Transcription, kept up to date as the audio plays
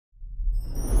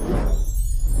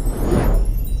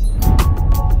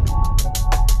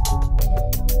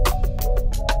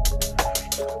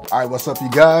Alright, what's up you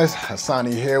guys?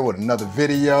 Hassani here with another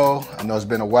video. I know it's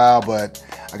been a while, but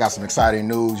I got some exciting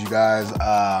news, you guys.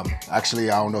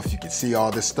 Actually, I don't know if you can see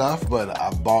all this stuff, but I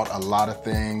bought a lot of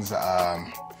things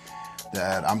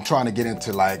that I'm trying to get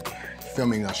into, like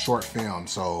filming a short film.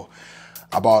 So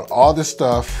I bought all this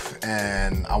stuff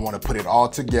and I want to put it all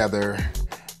together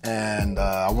and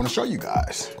I want to show you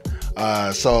guys.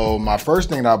 So my first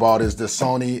thing that I bought is the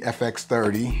Sony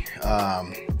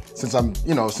FX30. Since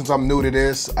I'm new to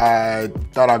this, I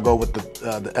thought I'd go with the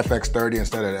FX30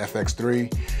 instead of the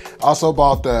FX3. I also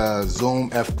bought the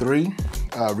Zoom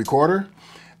F3 recorder.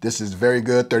 This is very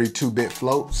good, 32-bit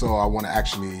float, so I want to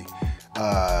actually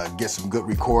get some good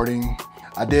recording.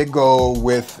 I did go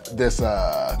with this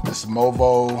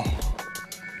movo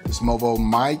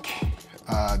mic.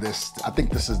 I think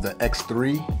this is the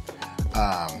X3.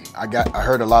 I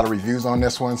heard a lot of reviews on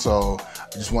this one, so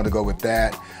I just wanted to go with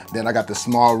that. Then I got the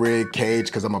SmallRig cage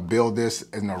because I'm gonna build this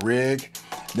in a rig.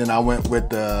 Then I went with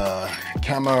the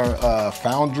camera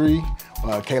foundry,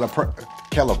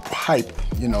 pipe,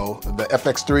 you know, the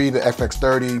FX3, the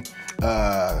FX30,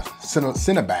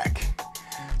 Cineback.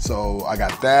 So I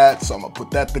got that, so I'm gonna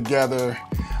put that together.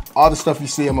 All the stuff you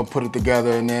see, I'm gonna put it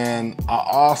together. And then I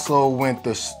also went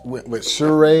with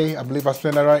Sirui, I believe I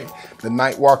said that right, the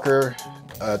Nightwalker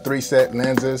 3-set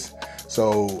lenses.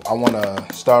 So I wanna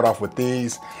start off with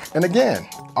these. And again,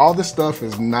 all this stuff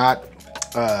is not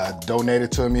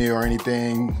donated to me or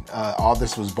anything. All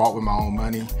this was bought with my own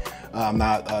money. I'm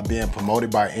not being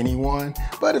promoted by anyone,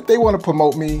 but if they wanna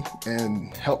promote me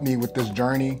and help me with this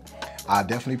journey, I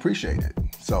definitely appreciate it.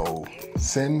 So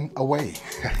send away.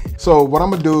 So what I'm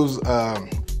gonna do is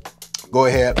go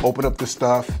ahead, open up this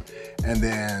stuff, and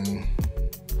then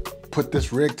put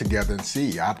this rig together and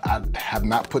see. I have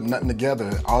not put nothing together.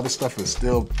 All this stuff is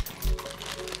still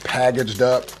packaged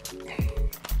up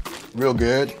real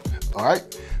good. All right,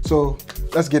 so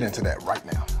let's get into that right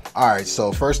now. All right,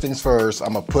 so first things first,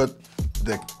 I'm gonna put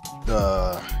the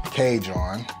cage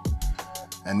on.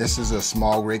 And this is a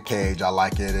SmallRig cage. I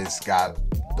like it. It's got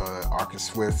the Arc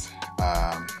Swift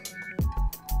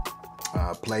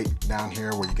plate down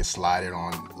here where you can slide it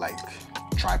on like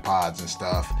tripods and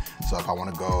stuff. So if I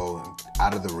want to go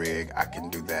out of the rig, I can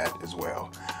do that as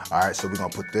well. All right, so we're gonna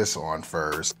put this on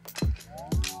first.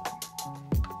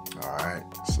 All right,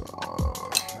 so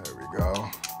there we go.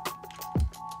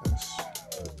 Let's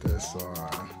put this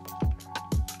on.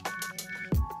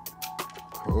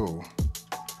 Cool.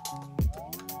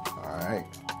 All right.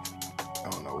 I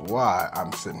don't know why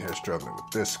I'm sitting here struggling with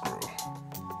this screw.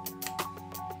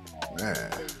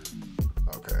 Man.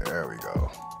 Okay, there we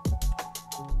go.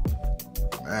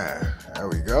 Man, there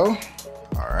we go.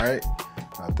 All right.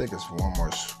 I think it's one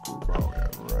more screw. Oh, yeah,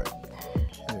 right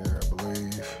here, I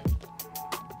believe.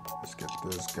 Let's get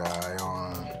this guy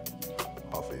on.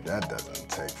 Hopefully that doesn't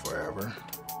take forever.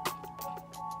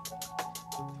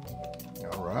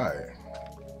 All right.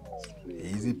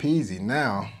 Easy peasy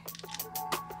now.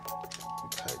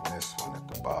 Tighten this one at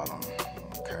the bottom.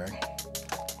 Okay.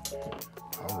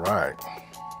 All right.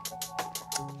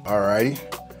 Alrighty.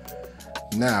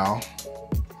 Now,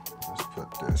 let's put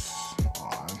this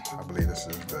on. I believe this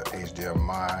is the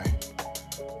HDMI.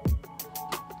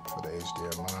 For the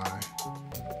HDMI.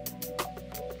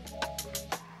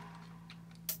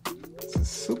 This is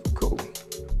super cool.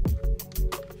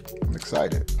 I'm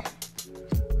excited.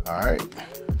 Alright.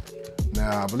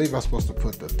 Now, I believe I'm supposed to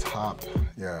put the top,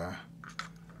 yeah.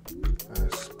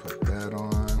 Let's put that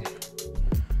on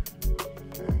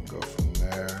and go from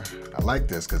there. I like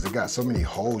this because it got so many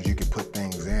holes you can put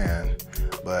things in,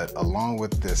 but along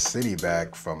with this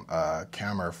Cineback from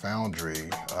Camera Foundry,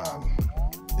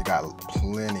 you got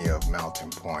plenty of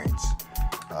mounting points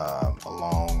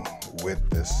along with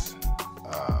this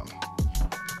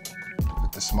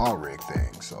SmallRig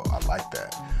thing, so I like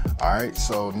that. All right,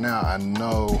 so now I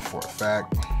know for a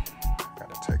fact,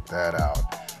 gotta take that out.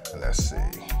 Let's see.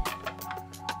 Let's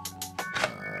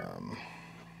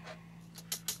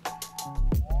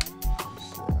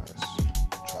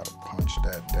try to punch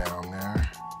that down there.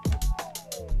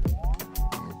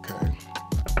 Okay,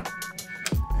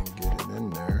 and get it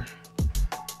in there.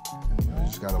 And you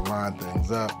just gotta line things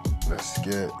up. Let's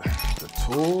get the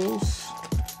tools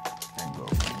and go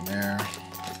from there.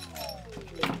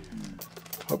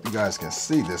 Hope you guys can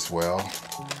see this well.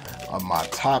 On my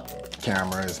top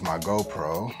camera is my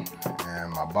GoPro,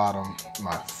 and my bottom,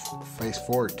 my face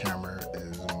forward camera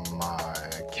is my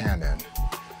Canon.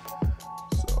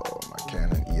 So my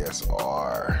Canon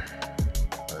ESR.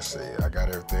 Let's see, I got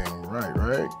everything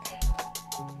right?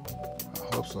 I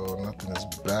hope so. Nothing is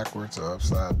backwards or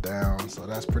upside down. So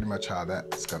that's pretty much how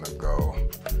that's gonna go.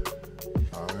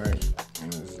 All right,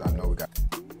 I know we got.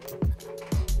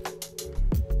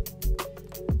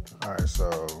 All right, so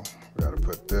we got to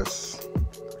put this.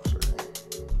 Actually,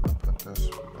 I'll put this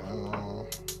down.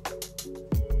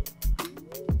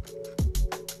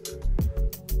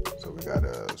 So we got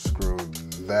to screw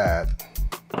that.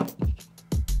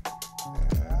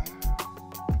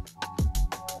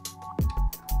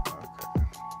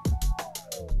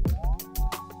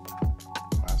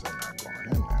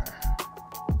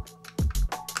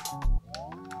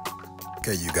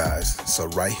 Okay, you guys, so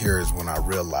right here is when I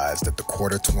realized that the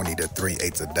 1/4-20 to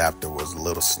 3/8 adapter was a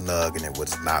little snug and it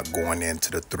was not going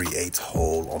into the 3/8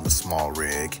 hole on the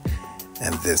SmallRig,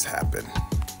 and this happened.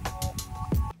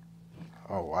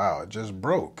 Oh wow, it just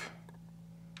broke.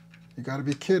 You gotta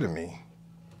be kidding me.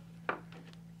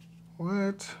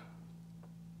 What?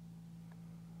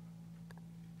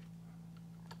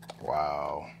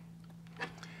 Wow.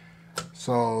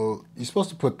 So you're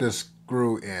supposed to put this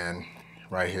screw in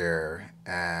right here,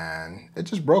 and it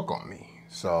just broke on me.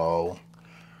 So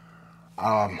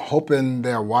I'm hoping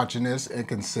they're watching this and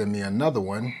can send me another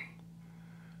one.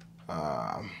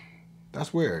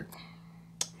 That's weird.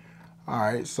 All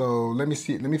right, so let me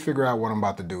figure out what I'm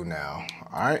about to do now.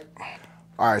 All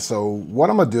right, so what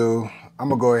I'm gonna do, I'm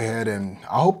gonna go ahead and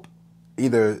I hope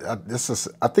either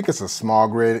I think it's a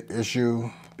SmallRig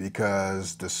issue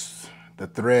because the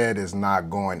thread is not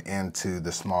going into the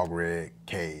SmallRig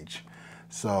cage.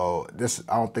 So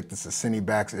I don't think this is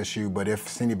Cineback's issue, but if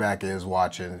Cineback is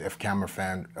watching, if Camera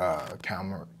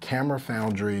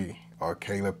Foundry or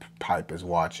Caleb Pipe is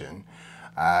watching,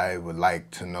 I would like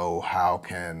to know how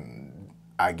can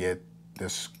I get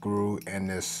this screw and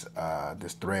this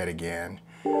thread again,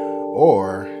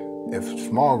 or if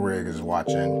SmallRig is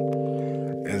watching,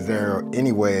 is there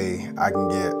any way I can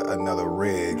get another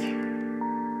rig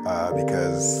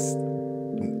because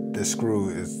this screw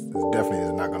is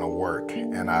definitely not going to work,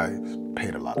 and I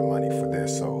paid a lot of money for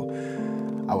this, so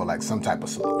I would like some type of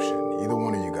solution. Either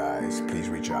one of you guys, please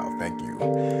reach out. Thank you.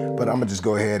 But I'm gonna just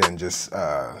go ahead and just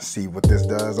see what this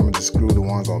does. I'm gonna just screw the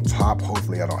ones on top.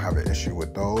 Hopefully I don't have an issue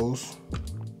with those.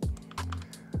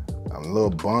 I'm a little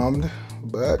bummed,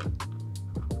 but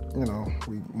you know,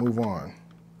 we move on.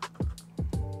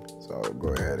 So I'll go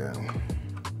ahead and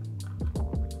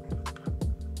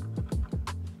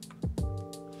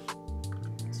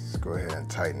go ahead and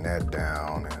tighten that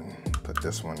down and put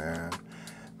this one in.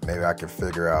 Maybe I can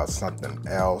figure out something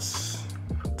else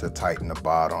to tighten the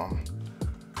bottom.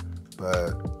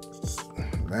 But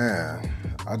man,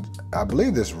 I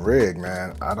believe this rig,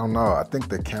 man, I don't know. I think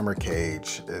the camera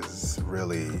cage is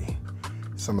really,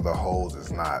 some of the holes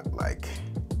is not like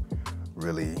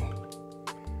really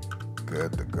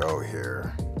good to go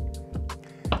here.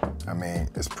 I mean,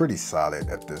 it's pretty solid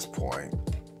at this point.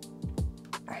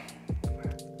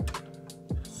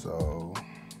 So,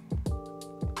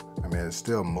 I mean, it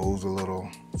still moves a little,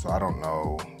 so I don't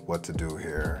know what to do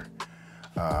here.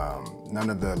 None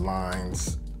of the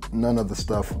lines, none of the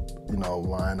stuff, you know,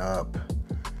 line up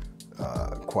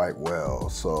quite well.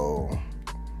 So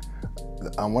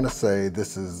I want to say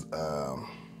this is a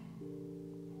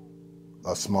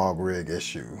SmallRig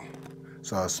issue.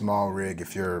 So a SmallRig,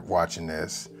 if you're watching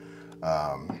this,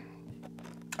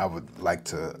 I would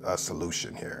like a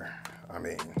solution here. I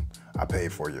mean, I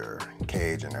paid for your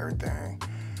cage and everything.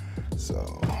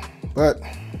 So, but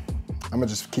I'm gonna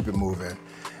just keep it moving.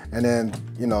 And then,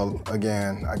 you know,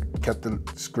 again, I kept the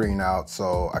screen out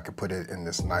so I could put it in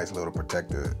this nice little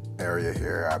protected area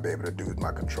here. I'll be able to do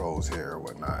my controls here or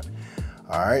whatnot.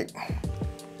 All right.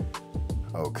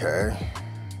 Okay.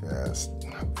 Yes,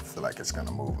 I feel like it's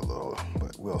gonna move a little,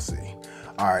 but we'll see.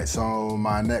 All right, so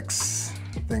my next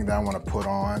thing that I wanna put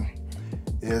on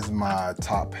is my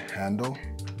top handle.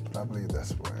 I believe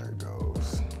that's where it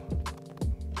goes.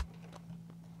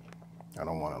 I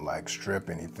don't want to like strip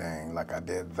anything like I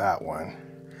did that one.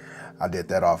 I did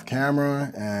that off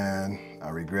camera and I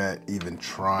regret even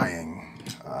trying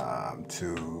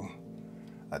to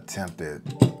attempt it.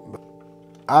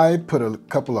 I put a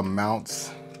couple of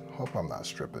mounts, hope I'm not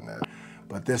stripping that,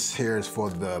 but this here is for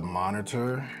the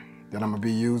monitor that I'm gonna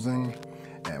be using.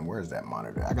 And where's that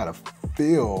monitor? I got a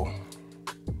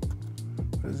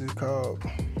what is it called?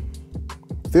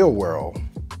 FEELWORLD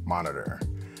monitor,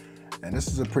 and this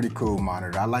is a pretty cool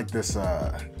monitor. I like this.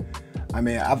 I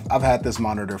mean, I've had this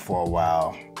monitor for a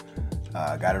while.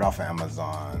 Got it off of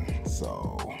Amazon.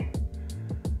 So,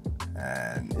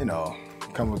 and you know,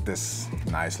 come with this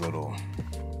nice little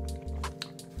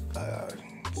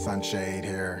sunshade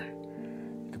here.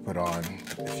 You can put on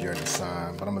if you're in the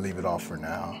sun, but I'm gonna leave it off for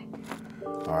now.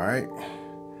 All right.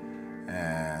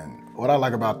 And what I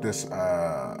like about this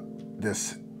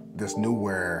this this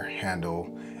NEEWER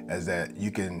handle is that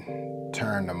you can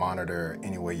turn the monitor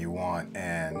any way you want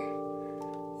and,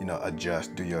 you know,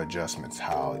 do your adjustments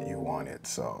how you want it.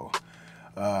 So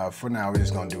for now, we're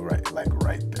just gonna do right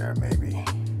there, maybe.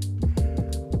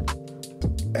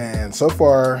 And so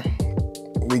far,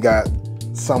 we got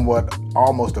somewhat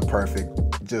almost a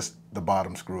perfect, just the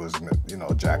bottom screw is, you know,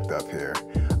 jacked up here.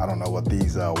 I don't know what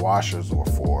these washers were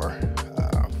for.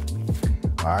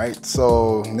 All right,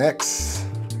 so next,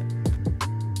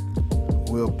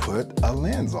 we'll put a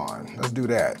lens on. Let's do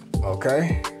that,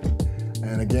 okay?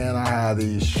 And again, I have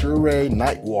these Sirui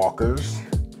Nightwalkers,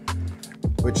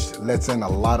 which lets in a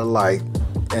lot of light,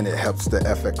 and it helps the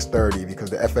FX30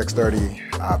 because the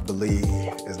FX30, I believe,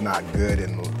 is not good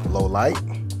in low light.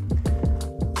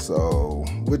 So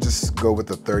we'll just go with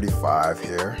the 35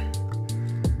 here,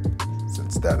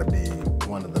 since that'll be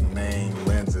one of the main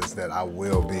lenses that I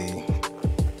will be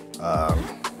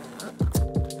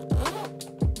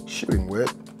shooting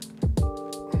with.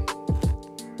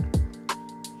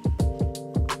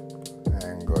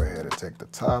 And go ahead and take the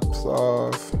tops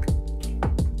off.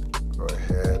 Go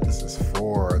ahead, this is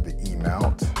for the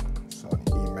E-mount, Sony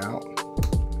E-mount.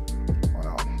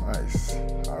 Wow, nice.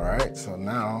 All right, so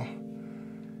now,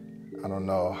 I don't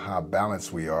know how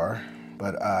balanced we are,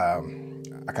 but I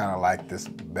kind of like this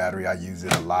battery. I use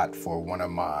it a lot for one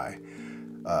of my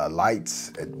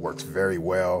lights. It works very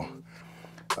well.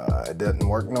 It doesn't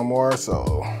work no more,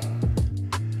 so,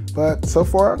 but so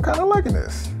far I'm kind of liking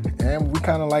this. And we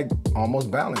kind of like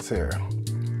almost balanced here.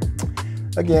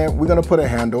 Again, we're gonna put a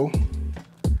handle,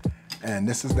 and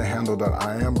this is the handle that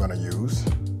I am gonna use.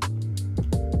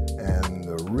 And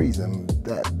the reason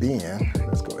that being,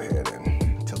 let's go ahead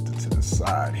and tilt it to the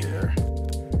side here.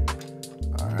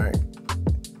 All right.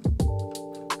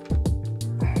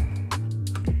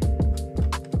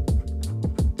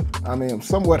 I mean, I'm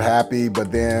somewhat happy,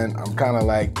 but then I'm kind of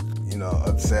like, you know,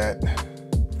 upset.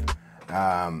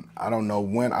 I don't know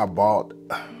when I bought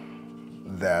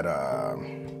that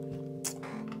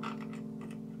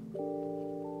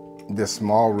this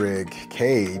SmallRig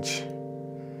cage,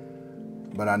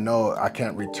 but I know I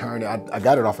can't return it. I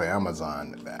got it off of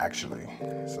Amazon actually.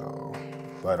 So,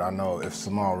 but I know if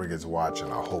SmallRig is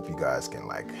watching, I hope you guys can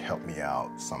like help me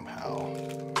out somehow.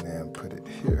 And put it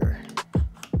here.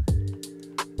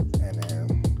 And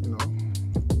then, you know,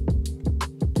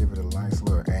 give it a nice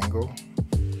little angle.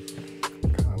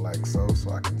 Kind of like so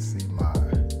I can see what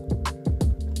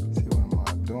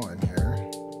I'm doing here.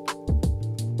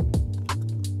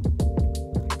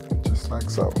 Just like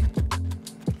so.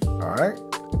 All right.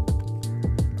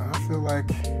 I feel like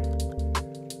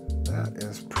that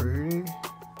is pretty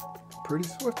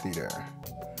swifty there.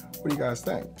 What do you guys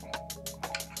think?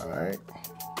 All right.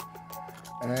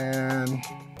 And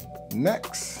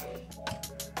next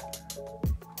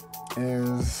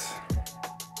is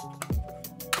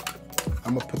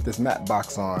I'm gonna put this matte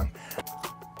box on.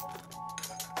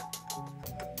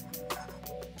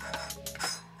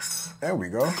 There we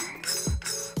go.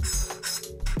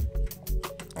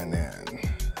 And then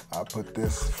I'll put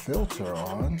this filter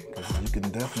on, because you can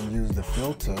definitely use the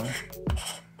filter.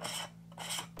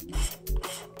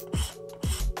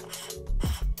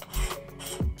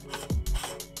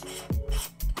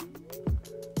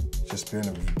 Just been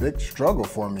a big struggle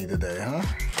for me today, huh?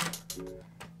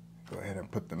 Go ahead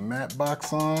and put the matte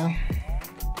box on.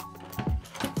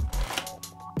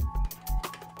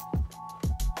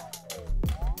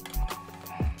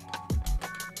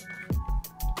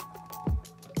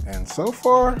 And so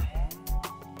far,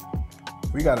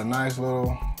 we got a nice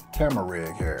little camera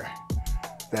rig here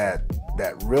that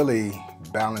really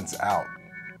balance out.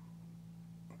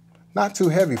 Not too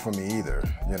heavy for me either,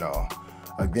 you know.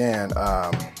 Again,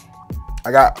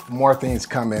 I got more things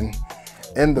coming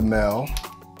in the mail.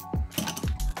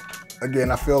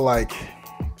 Again, I feel like,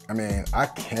 I mean, I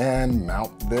can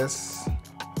mount this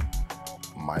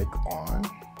mic on.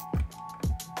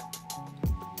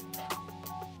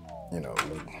 You know,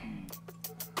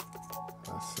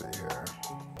 let's see here.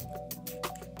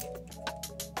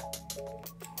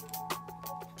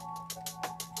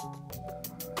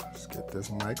 Let's get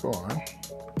this mic on.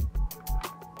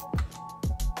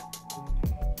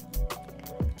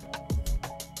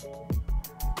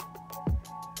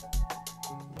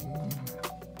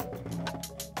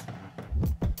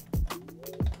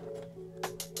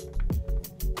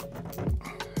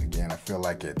 Again, I feel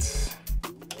like it's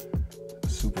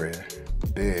super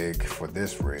big for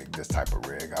this rig, this type of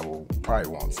rig. I will probably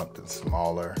want something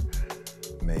smaller,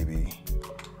 maybe.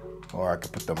 Or I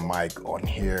could put the mic on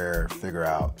here, figure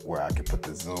out where I could put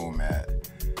the zoom at.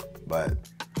 But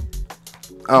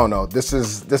I don't know, this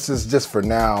is just for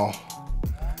now.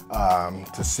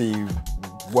 to see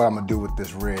what I'm gonna do with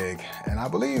this rig. And I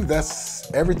believe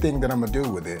that's everything that I'm gonna do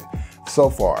with it so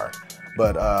far.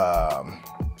 But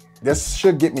this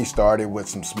should get me started with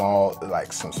some small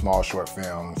short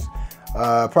films.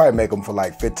 Probably make them for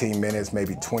like 15 minutes,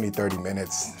 maybe 20, 30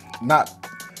 minutes. Not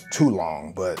too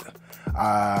long, but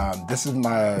this is I'm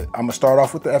gonna start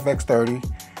off with the FX30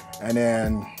 and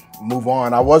then move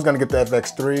on. I was gonna get the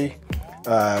FX3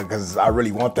 because I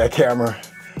really want that camera,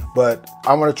 but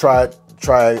I'm gonna try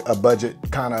a budget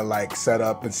kind of like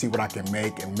setup and see what I can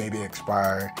make and maybe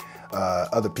inspire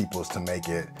other people's to make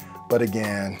it. But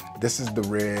again, this is the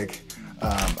rig.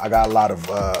 I got a lot of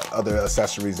other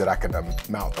accessories that I can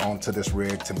mount onto this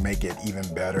rig to make it even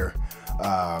better.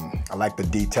 I like the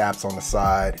D-taps on the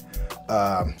side.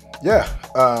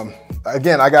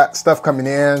 Again, I got stuff coming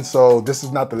in, so this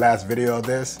is not the last video of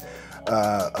this.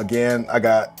 Again, I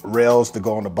got rails to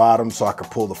go on the bottom so I can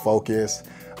pull the focus.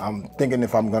 I'm thinking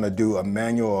if I'm gonna do a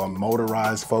manual or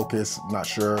motorized focus, not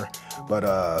sure,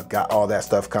 but got all that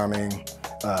stuff coming.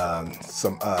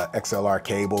 Some XLR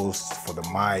cables for the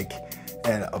mic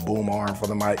and a boom arm for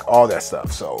the mic, all that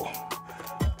stuff. So,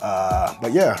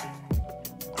 but yeah,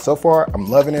 so far I'm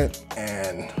loving it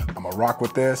and I'm gonna rock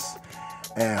with this,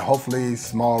 and hopefully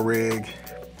SmallRig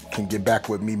can get back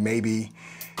with me. Maybe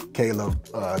Caleb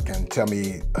can tell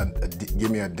me,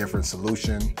 give me a different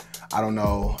solution. I don't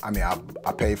know. I mean,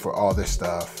 I paid for all this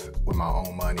stuff with my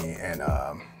own money, and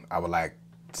I would like,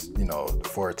 you know,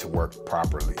 for it to work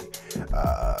properly.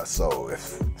 So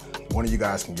if one of you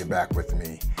guys can get back with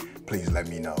me, please let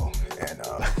me know. And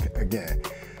again,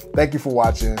 thank you for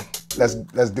watching. Let's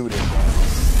do this.